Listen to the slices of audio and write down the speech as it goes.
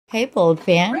Hey Bold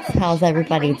fans, how's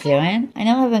everybody doing? I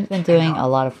know I haven't been doing a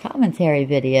lot of commentary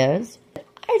videos.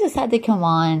 I just had to come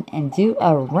on and do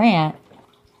a rant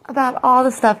about all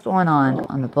the stuff going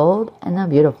on the Bold and the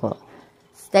Beautiful.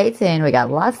 Stay tuned, we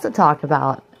got lots to talk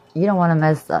about. You don't want to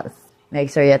miss us.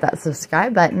 Make sure you hit that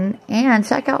subscribe button and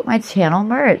check out my channel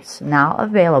merch, now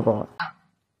available.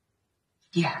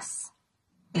 Yes.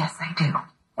 Yes, I do.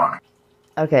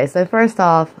 Okay, so first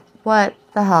off, what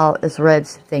the hell is Rich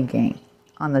thinking?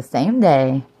 On the same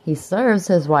day, he serves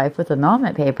his wife with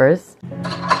annulment papers.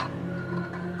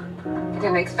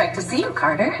 Didn't expect to see you,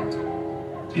 Carter.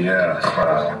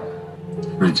 Yeah,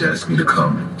 Rich asked me to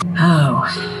come. Oh,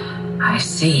 I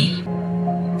see.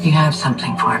 You have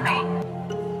something for me.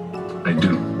 I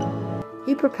do.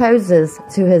 He proposes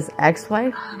to his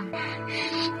ex-wife.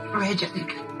 Rich.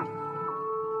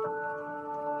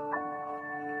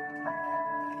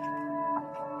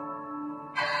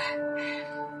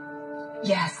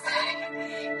 Yes.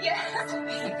 Yes.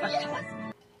 Yes.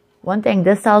 One thing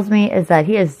this tells me is that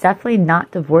he is definitely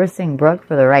not divorcing Brooke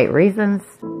for the right reasons.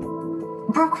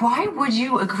 Brooke, why would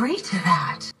you agree to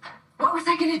that? What was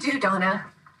I going to do, Donna?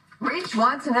 Rich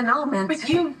wants an annulment. But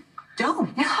you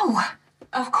don't. No,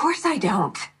 of course I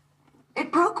don't.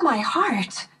 It broke my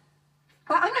heart.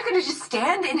 But I'm not going to just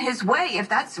stand in his way if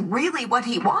that's really what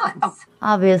he wants. Oh.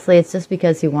 Obviously, it's just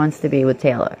because he wants to be with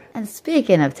Taylor. And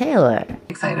speaking of Taylor...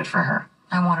 Excited for her.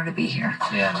 I want her to be here.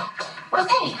 Yeah. Well,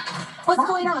 hey, what's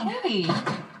going on? Hey,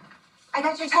 I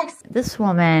got your text. This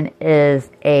woman is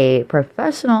a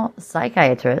professional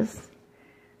psychiatrist.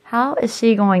 How is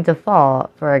she going to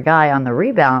fall for a guy on the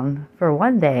rebound for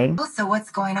one day? So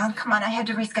what's going on? Come on, I had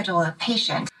to reschedule a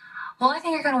patient. Well, I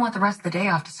think you're going to want the rest of the day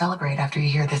off to celebrate after you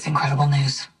hear this incredible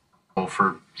news. Well,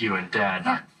 for you and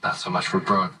Dad, not so much for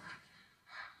Brooke.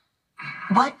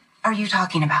 What are you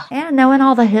talking about? And knowing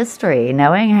all the history,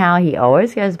 knowing how he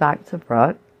always goes back to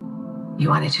Brooke. You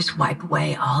want to just wipe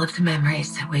away all of the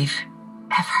memories that we've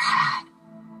ever had.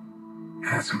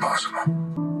 That's impossible.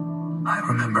 I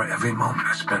remember every moment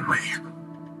I spent with you.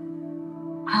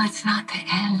 Well, it's not the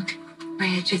end,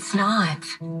 Ridge. It's not.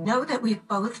 Know that we've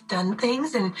both done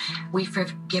things and we've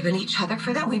forgiven each other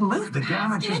for that. We moved. The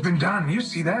damage has been done. You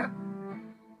see that?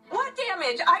 What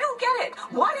damage? I don't get it.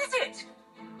 What is it?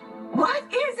 What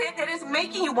is it that is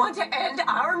making you want to end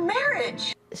our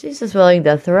marriage? She's just willing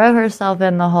to throw herself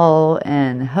in the hole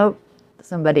and hope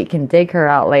somebody can dig her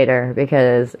out later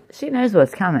because she knows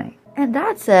what's coming. And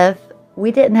that's if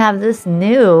we didn't have this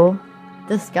new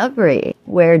discovery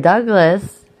where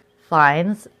Douglas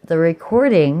finds the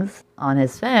recordings on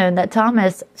his phone that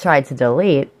Thomas tried to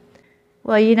delete.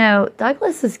 Well, you know,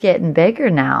 Douglas is getting bigger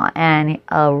now, and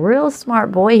a real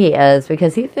smart boy he is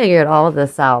because he figured all of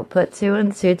this out, put two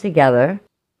and two together.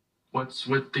 What's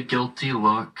with the guilty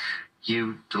look?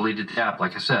 You deleted the app,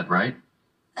 like I said, right?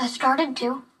 I started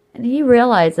to. And he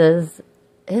realizes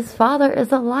his father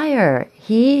is a liar.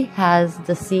 He has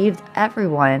deceived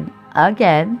everyone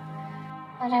again.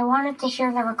 But I wanted to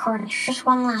hear the recordings just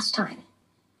one last time.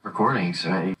 Recordings?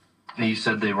 You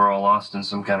said they were all lost in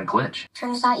some kind of glitch.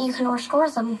 Turns out you can restore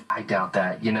them. I doubt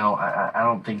that. You know, I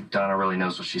don't think Donna really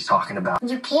knows what she's talking about.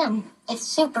 You can. It's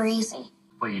super easy.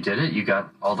 Well, you did it? You got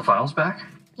all the files back?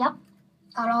 Yep.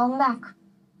 Got all of them back.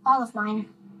 All of mine.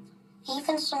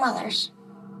 Even some others.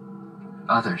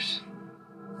 Others?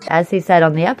 As he said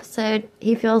on the episode,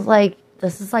 he feels like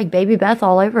this is like Baby Beth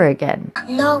all over again.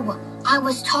 No, I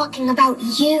was talking about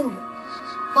you.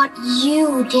 What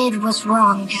you did was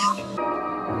wrong now.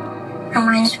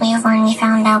 Reminds me of when we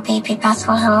found out Baby Beth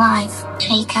was alive.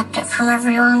 She kept it from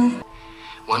everyone.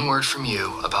 One word from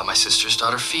you about my sister's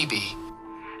daughter Phoebe,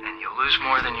 and you'll lose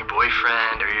more than your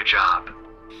boyfriend or your job.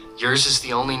 Yours is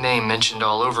the only name mentioned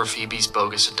all over Phoebe's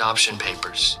bogus adoption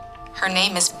papers. Her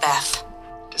name is Beth.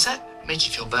 Does that make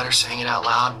you feel better saying it out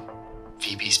loud?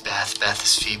 Phoebe's Beth, Beth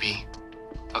is Phoebe.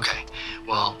 Okay,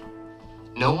 well,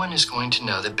 no one is going to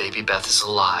know that baby Beth is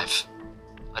alive.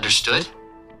 Understood?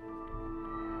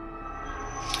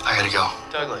 I gotta go.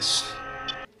 Douglas.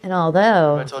 And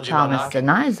although I told you about Thomas knocking.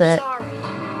 denies it,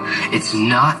 It's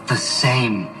not the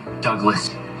same, Douglas.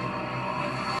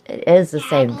 it is the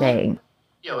same thing.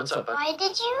 Yo, what's up, bud? Why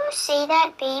did you say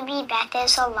that Baby Beth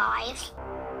is alive?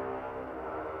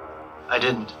 I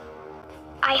didn't.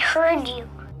 I heard you.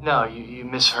 No, you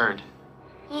misheard.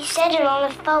 You said it on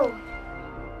the phone.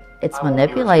 It's I won't be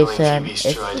revealing manipulation, Phoebe's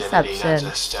it's true identity, not deception.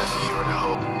 to Stephanie or to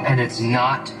Hope. And it's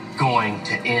not going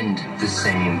to end the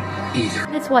same either.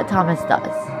 It's what Thomas does.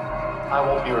 I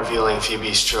won't be revealing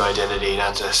Phoebe's true identity,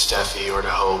 not to Steffi or to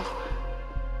Hope.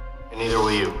 And neither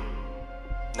will you.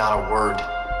 Not a word.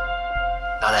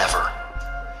 Not ever.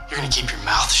 You're gonna keep your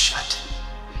mouth shut.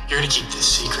 You're gonna keep this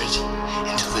secret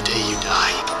until the day you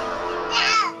die.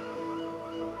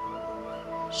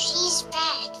 She's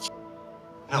Beth.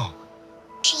 No,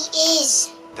 She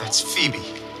is. that's Phoebe.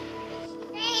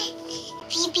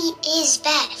 Phoebe is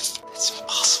Beth. That's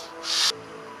impossible.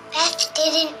 Beth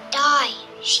didn't die.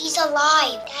 She's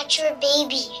alive. That's your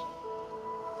baby.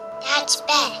 That's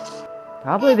Beth.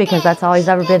 Probably because that's all he's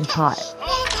ever been taught.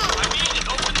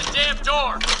 Open the damn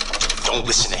door! Don't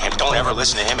listen to him. Don't ever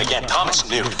listen to him again. Thomas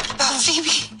knew. About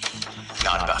Phoebe.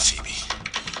 Not about Phoebe.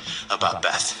 About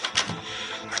Beth.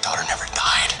 Her daughter never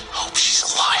died. Hope she's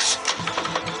alive.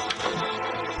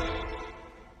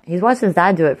 He's watched his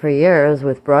dad do it for years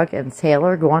with Brooke and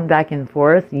Taylor, going back and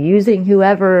forth, using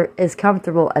whoever is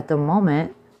comfortable at the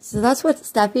moment. So that's what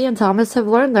Steffi and Thomas have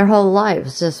learned their whole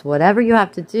lives. Just whatever you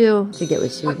have to do to get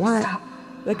what you want.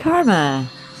 But karma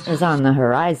is on the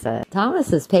horizon.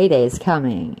 Thomas's payday is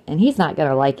coming, and he's not going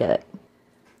to like it.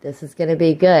 This is going to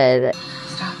be good.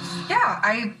 Yeah,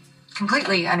 I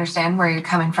completely understand where you're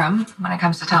coming from when it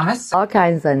comes to Thomas. All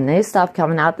kinds of new stuff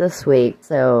coming out this week,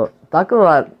 so buckle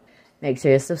up. Make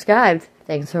sure you're subscribed.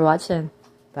 Thanks for watching.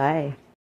 Bye.